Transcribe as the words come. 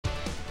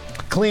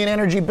Clean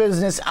energy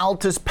business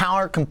Altus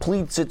Power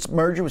completes its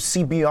merger with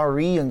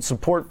CBRE and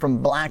support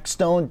from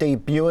Blackstone,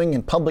 debuting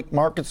in public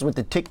markets with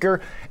the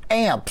ticker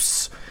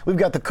AMPS. We've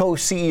got the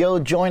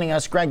co-CEO joining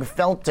us, Greg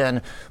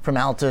Felton from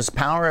Altus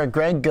Power.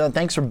 Greg,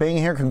 thanks for being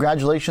here.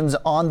 Congratulations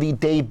on the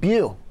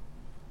debut.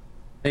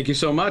 Thank you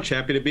so much.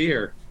 Happy to be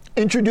here.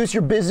 Introduce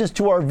your business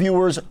to our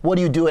viewers. What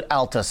do you do at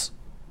Altus?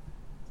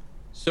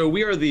 So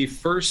we are the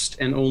first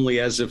and only,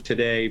 as of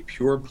today,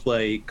 pure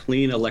play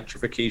clean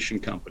electrification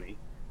company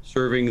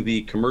serving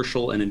the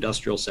commercial and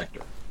industrial sector.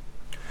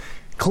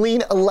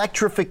 Clean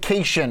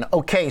electrification.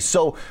 Okay,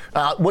 so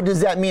what does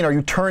that mean? Are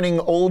you turning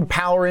old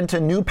power into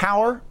new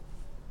power?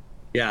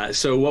 Yeah,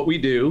 so what we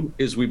do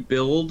is we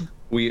build,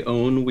 we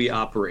own, we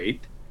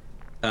operate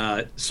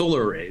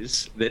solar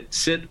arrays that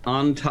sit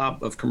on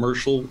top of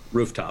commercial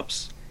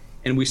rooftops,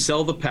 and we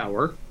sell the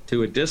power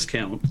to a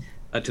discount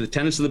to the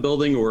tenants of the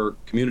building or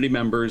community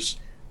members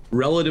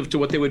relative to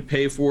what they would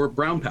pay for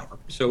brown power.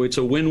 So it's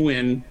a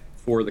win-win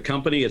for the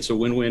company, it's a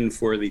win-win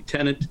for the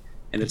tenant,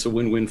 and it's a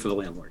win-win for the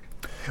landlord.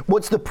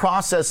 What's the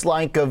process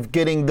like of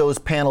getting those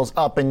panels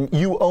up? And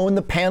you own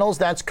the panels,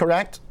 that's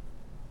correct?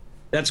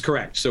 That's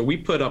correct. So we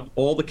put up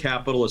all the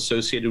capital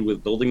associated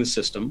with building the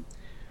system.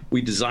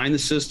 We design the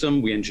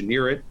system, we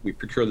engineer it, we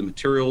procure the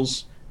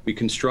materials, we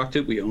construct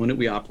it, we own it,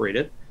 we operate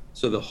it.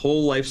 So the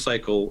whole life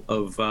cycle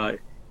of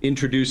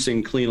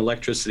introducing clean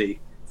electricity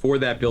for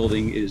that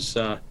building is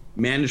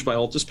managed by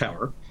Altus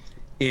Power.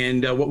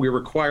 And what we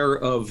require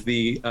of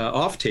the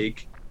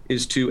offtake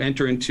is to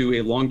enter into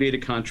a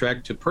long-dated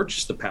contract to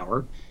purchase the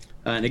power.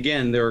 And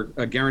again, they're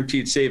a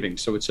guaranteed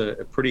savings, so it's a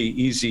pretty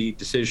easy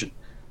decision.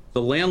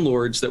 The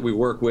landlords that we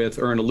work with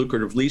earn a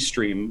lucrative lease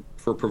stream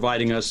for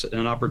providing us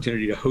an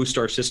opportunity to host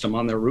our system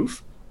on their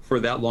roof for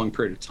that long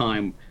period of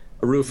time.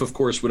 A roof, of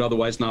course, would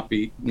otherwise not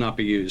be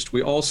used.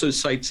 We also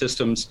site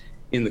systems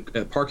in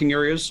the parking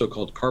areas,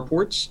 so-called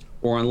carports,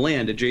 or on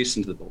land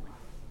adjacent to the building.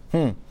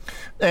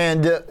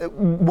 And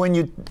when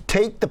you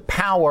take the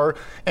power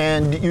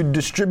and you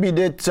distribute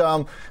it,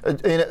 to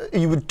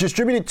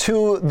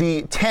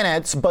the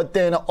tenants, but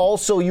then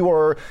also you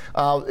are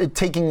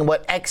taking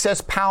excess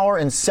power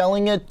and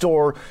selling it,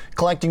 or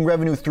collecting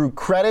revenue through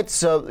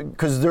credits,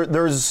 because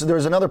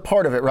there's another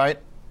part of it, right?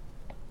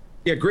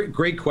 Yeah,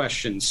 great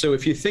question. So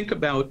if you think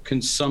about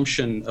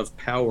consumption of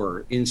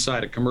power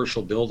inside a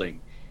commercial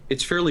building,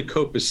 it's fairly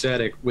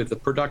copacetic with the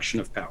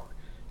production of power.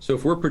 So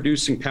if we're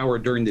producing power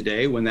during the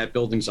day when that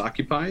building's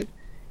occupied,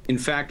 in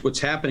fact, what's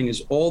happening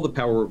is all the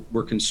power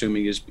we're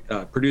consuming is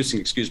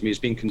is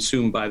being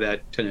consumed by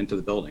that tenant of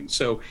the building.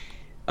 So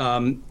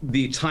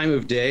the time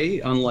of day,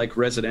 unlike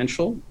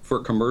residential, for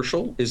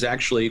commercial, is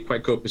actually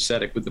quite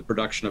copacetic with the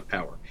production of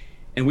power.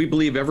 And we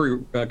believe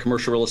every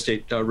commercial real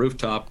estate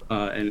rooftop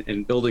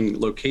and building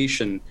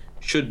location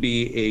should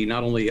be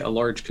not only a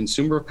large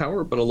consumer of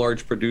power, but a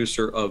large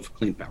producer of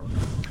clean power.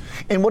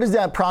 And what does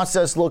that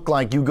process look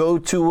like? You go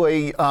to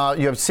you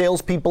have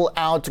salespeople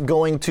out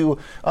going to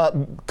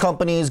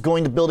companies,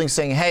 going to buildings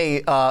saying,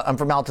 hey, I'm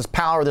from Altus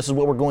Power, this is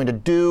what we're going to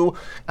do.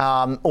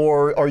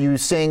 Or are you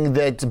saying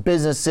that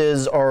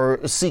businesses are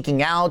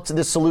seeking out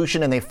this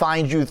solution and they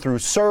find you through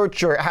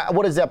search? Or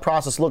what does that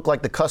process look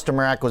like, the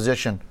customer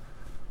acquisition?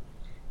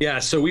 Yeah,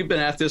 so we've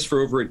been at this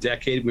for over a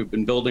decade. We've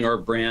been building our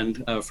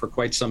brand for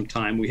quite some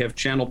time. We have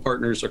channel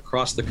partners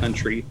across the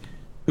country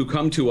who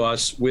come to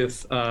us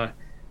with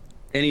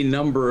any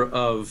number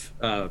of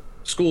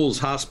schools,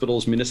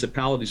 hospitals,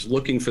 municipalities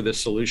looking for this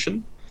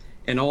solution.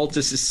 And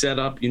Altus is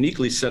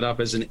uniquely set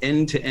up as an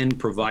end-to-end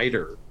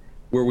provider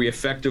where we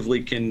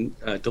effectively can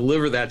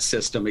deliver that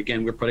system.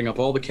 Again, we're putting up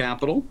all the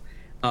capital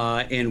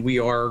and we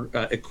are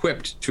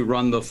equipped to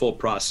run the full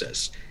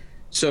process.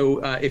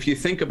 So if you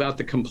think about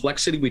the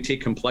complexity, we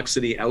take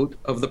complexity out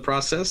of the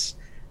process.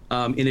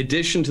 In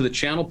addition to the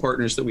channel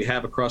partners that we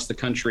have across the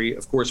country,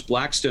 of course,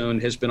 Blackstone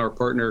has been our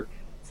partner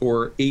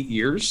for 8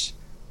 years.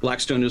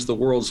 Blackstone is the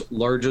world's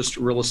largest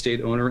real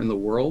estate owner in the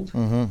world.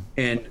 Mm-hmm.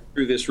 And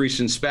through this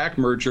recent SPAC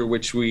merger,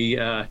 which we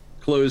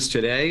closed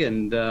today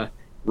and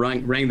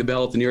rang the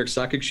bell at the New York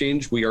Stock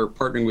Exchange, we are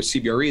partnering with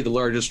CBRE, the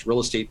largest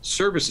real estate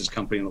services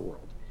company in the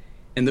world.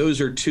 And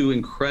those are two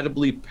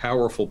incredibly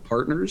powerful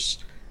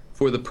partners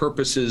for the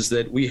purposes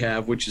that we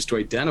have, which is to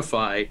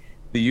identify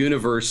the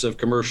universe of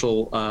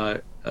commercial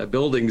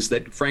buildings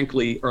that,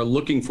 frankly, are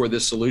looking for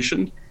this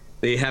solution.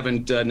 They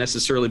haven't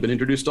necessarily been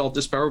introduced to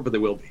Altus Power, but they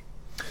will be.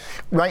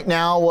 Right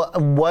now,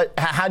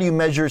 how do you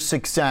measure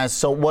success?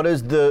 So what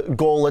is the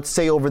goal, let's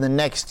say, over the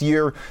next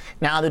year,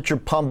 now that you're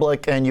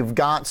public and you've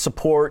got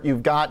support,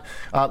 you've got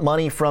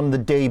money from the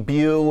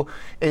debut?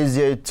 Is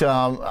it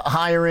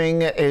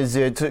hiring? Is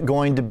it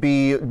going to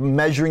be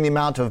measuring the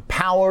amount of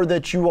power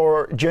that you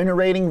are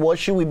generating? What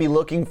should we be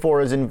looking for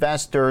as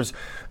investors,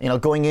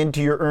 going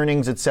into your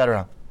earnings, et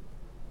cetera?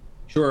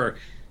 Sure.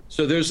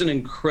 So there's an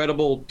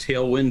incredible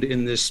tailwind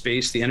in this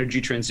space. The energy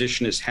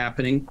transition is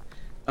happening.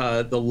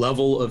 The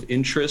level of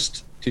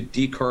interest to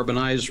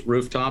decarbonize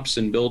rooftops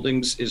and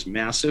buildings is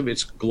massive.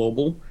 It's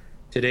global.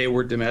 Today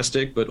we're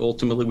domestic, but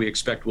ultimately we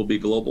expect will be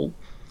global.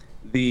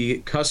 the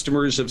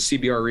customers of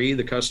CBRE,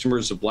 the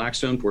customers of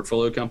Blackstone,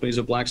 portfolio companies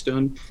of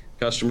Blackstone,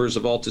 customers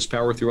of Altus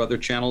Power through other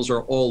channels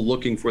are all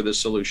looking for this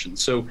solution.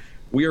 So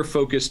we are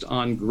focused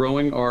on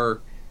growing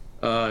our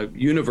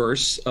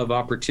universe of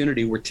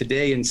opportunity. We're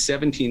today in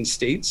 17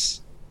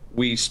 states.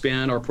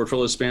 Our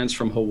portfolio spans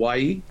from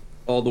Hawaii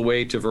all the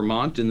way to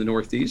Vermont in the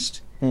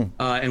Northeast.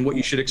 And what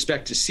you should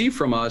expect to see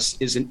from us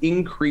is an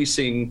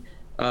increasing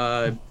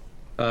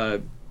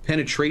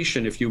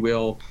penetration, if you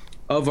will,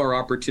 of our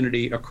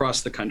opportunity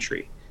across the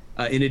country.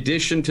 In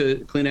addition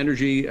to clean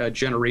energy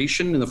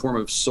generation in the form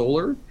of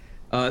solar,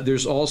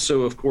 there's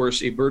also, of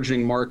course, a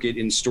burgeoning market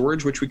in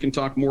storage, which we can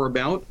talk more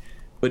about.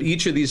 But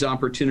each of these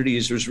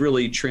opportunities is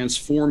really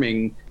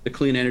transforming the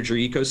clean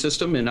energy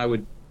ecosystem, and I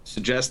would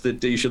suggest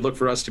that you should look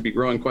for us to be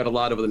growing quite a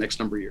lot over the next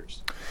number of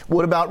years.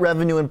 What about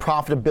revenue and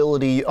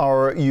profitability?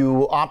 Are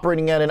you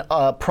operating at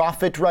a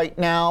profit right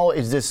now?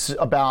 Is this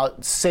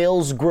about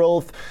sales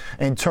growth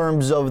in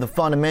terms of the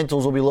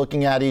fundamentals we'll be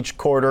looking at each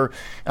quarter?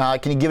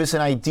 Can you give us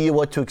an idea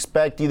what to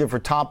expect either for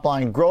top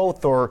line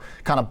growth or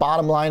kind of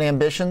bottom line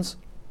ambitions?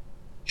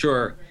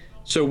 Sure.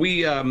 So we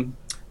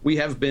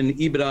have been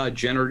EBITDA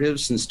generative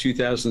since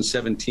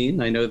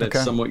 2017. I know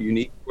that's somewhat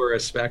unique for a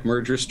SPAC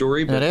merger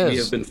story, but we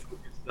have been focused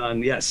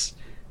on,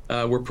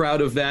 we're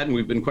proud of that, and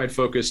we've been quite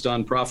focused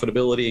on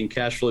profitability and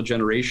cash flow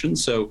generation.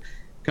 So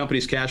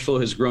company's cash flow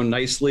has grown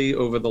nicely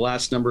over the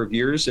last number of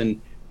years,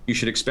 and you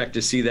should expect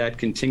to see that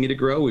continue to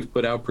grow. We've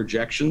put out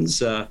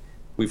projections.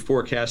 We've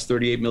forecast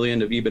 38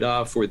 million of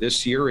EBITDA for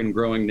this year and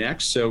growing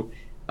next. So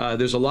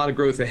there's a lot of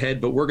growth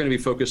ahead, but we're going to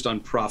be focused on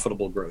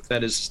profitable growth.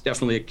 That is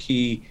definitely a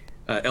key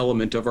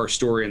element of our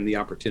story and the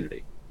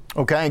opportunity.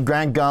 Okay,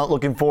 Greg,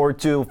 looking forward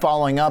to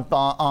following up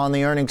on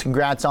the earnings.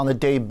 Congrats on the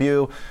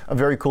debut.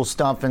 Very cool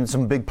stuff and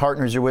some big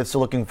partners you're with, so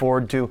looking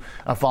forward to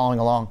following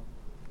along.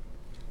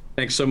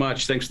 Thanks so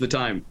much. Thanks for the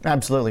time.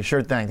 Absolutely.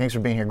 Sure thing. Thanks for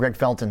being here. Greg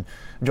Felton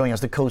joining us,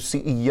 the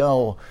co-CEO.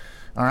 All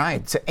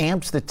right, so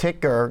AMPS the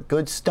ticker,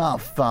 good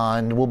stuff.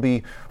 And we'll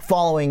be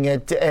following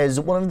it as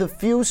one of the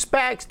few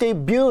SPACs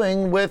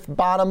debuting with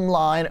bottom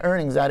line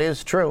earnings. That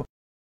is true.